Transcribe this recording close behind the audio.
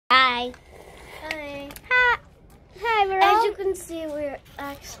Hi. Hi. Hi. Hi, we're As all... you can see, we're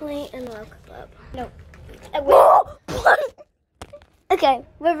actually in Local Club. No. Okay,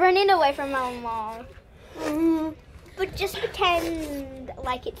 we're running away from our mom. But just pretend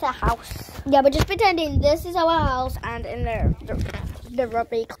like it's a house. Yeah, but just pretending this is our house and in the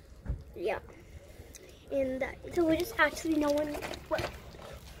rugby. Yeah. And so we're just actually no one.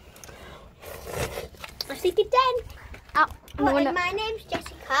 I think it's done. Oh, Well, and my name's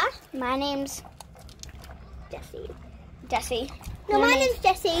Jessica. my name's Jessie. Jessie. No, my name's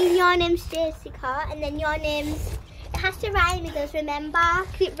Jessie, and your name's Jessica, and then your name's... It has to rhyme with us, remember?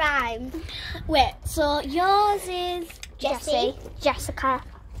 'Cause it rhymes. Wait, so yours is Jessie. Jessica.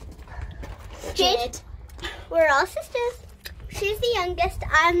 Jade. We're all sisters. She's the youngest,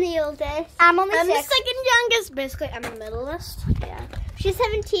 I'm the oldest. I'm only I'm 6. the second youngest, basically I'm the middleest. Yeah. She's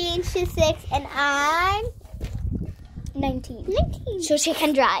 17, she's 6, and I'm 19. 19. So she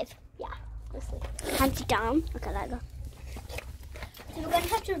can drive. Yeah. Can't sit down. Okay, let go. So we're going to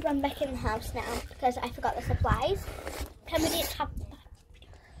have to run back in the house now because I forgot the supplies. Can we just have...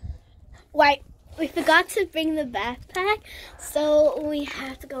 Wait, we forgot to bring the backpack, so we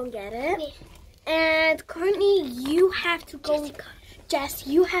have to go and get it. Okay. And Courtney, you have to go. Jess,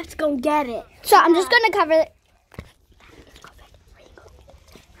 you have to go and get it. So I'm just gonna cover it.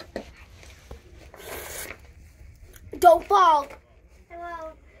 Don't fall.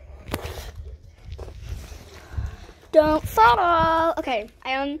 Hello. Don't fall. Okay,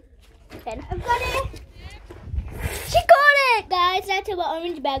 I've got it. She got it, guys. That's our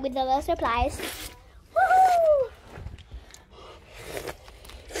orange bag with the little supplies. Woohoo!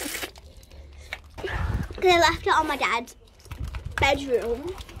 They left it on my dad's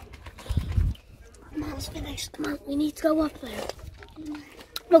bedroom. Mom's finished. Come on, we need to go up there.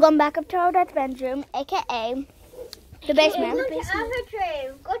 We're going back up to our dad's bedroom, aka the basement. Go to our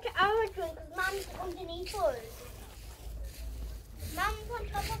room. Go to our room because Mom's underneath us. Mom's on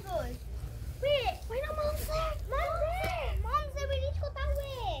top of us. Wait, why not Mom's there? Mom's there. Mom's there. We need to go that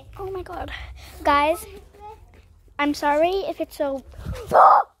way. Oh my god. Guys, I'm sorry if it's so...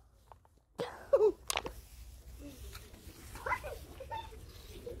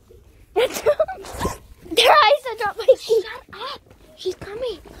 Their eyes are dropped my feet. Shut up. She's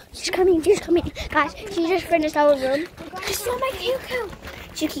coming. She's coming. She's coming. Guys, she just finished our room. She stole my Kyuko.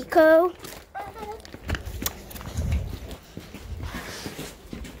 Chukiko.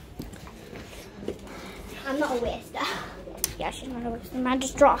 I'm not a waster. Yeah, she's not a waster. Mine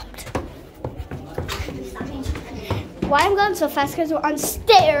just dropped. Why I'm going so fast? Because we're on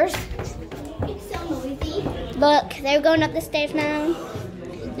stairs. It's so noisy. Look, they're going up the stairs now.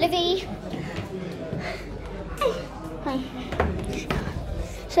 Livy.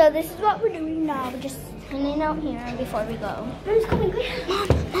 So this is what we're doing now. We're just hanging out here before we go. Mom's coming. Mom.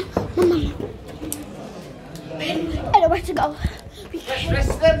 I know where to go. Let's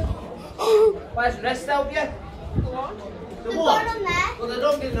rest them. Where's the rest out here? The one on there. Well, they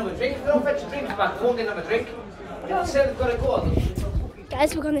don't get another drink. If they don't fetch a drink back, they won't get another drink. They say they've got to go.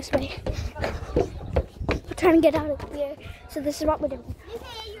 Guys, we're going this way. We're trying to get out of here. So this is what we're doing.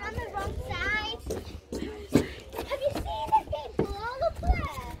 Okay, you're on the wrong side. Have you seen the people all up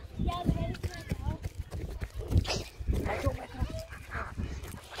there? Yeah, they're ready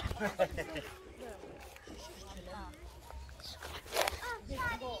to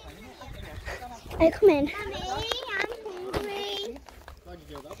Hey, come in. Mommy, I'm hungry.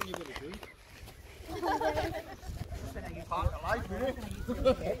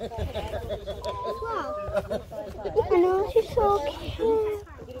 Wow. I know, she's so cute.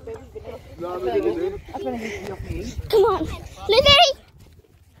 Come on. Lizzie!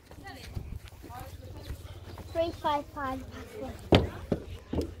 355 password.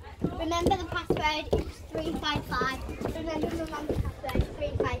 Remember the password, it's 355. Remember the mom's password,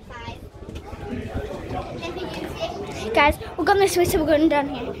 355. Never use it. Guys, we're going this way, so we're going down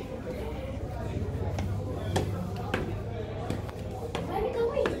here. Where are we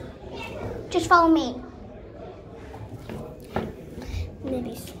going? Just follow me.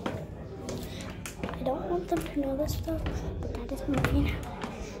 Maybe. I don't want them to know this though, but that is moving.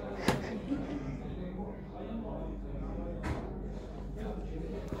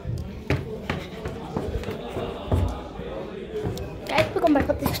 Guys, we're going back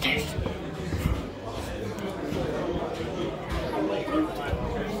up the stairs.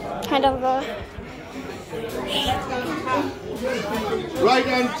 Kind of right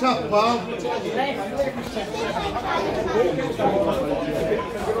on top, Mom.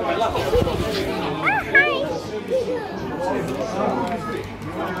 Hi.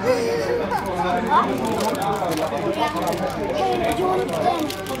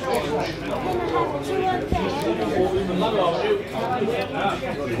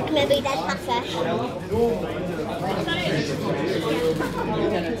 Maybe that's not fresh.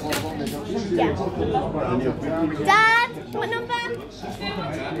 Yeah. Dad, what number?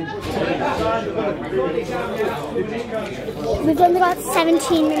 We've only got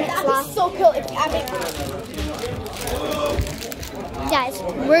 17 minutes left. So cool. Guys,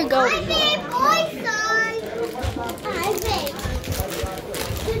 we're going. Ivy, boy, son. Ivy.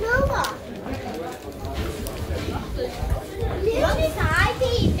 Get over. Look inside,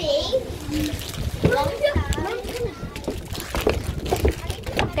 baby.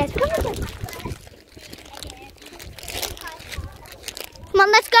 Guys, come on. Come on,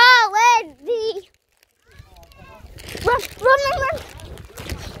 let's go. Where's the... Run, run, run, run.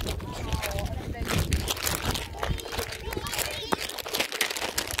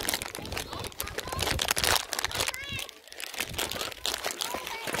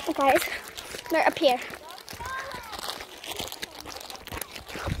 Guys, they're up here.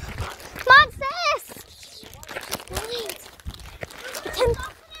 Come on, sis!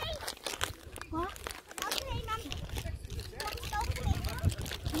 What?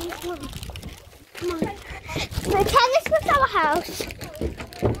 Come on. Pretend this was our house.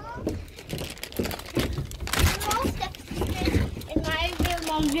 In my room,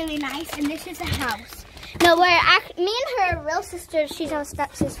 mom's really nice, and this is a house. No, me and her are real sisters. She's our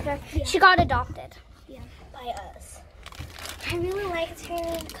stepsister. Yeah. She got adopted. Yeah, by us. I really liked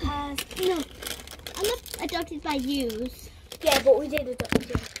her because, I'm not adopted by yous. Yeah, but we did adopt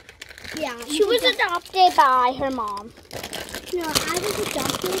her. Yeah. She was adopted by her mom. No, I was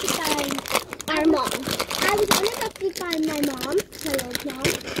adopted by Our mom. I was unadopted by my mom, my old mom.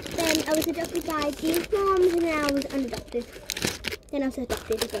 Then I was adopted by these moms, and then I was unadopted. Then I was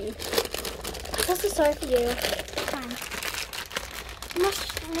adopted again. What's the story for you? Fine. You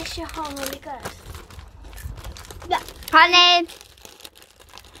must miss your home really good. Yeah. Honey.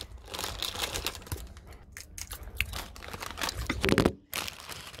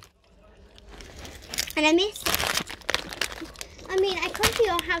 And I miss. I come to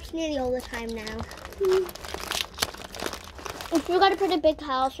your house nearly all the time now. If you got a pretty big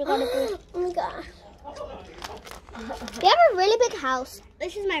house, you got a pretty... Oh my god. You have a really big house.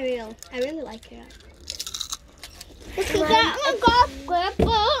 This is my real. I really like it. Look at that. Oh my god,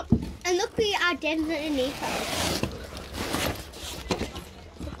 Grandpa. And look, we are dens underneath us.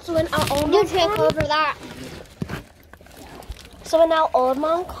 So when our old mom take over that. So when our old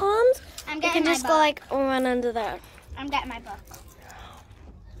mom comes, I'm we getting can my just book. go like run under there. I'm getting my book.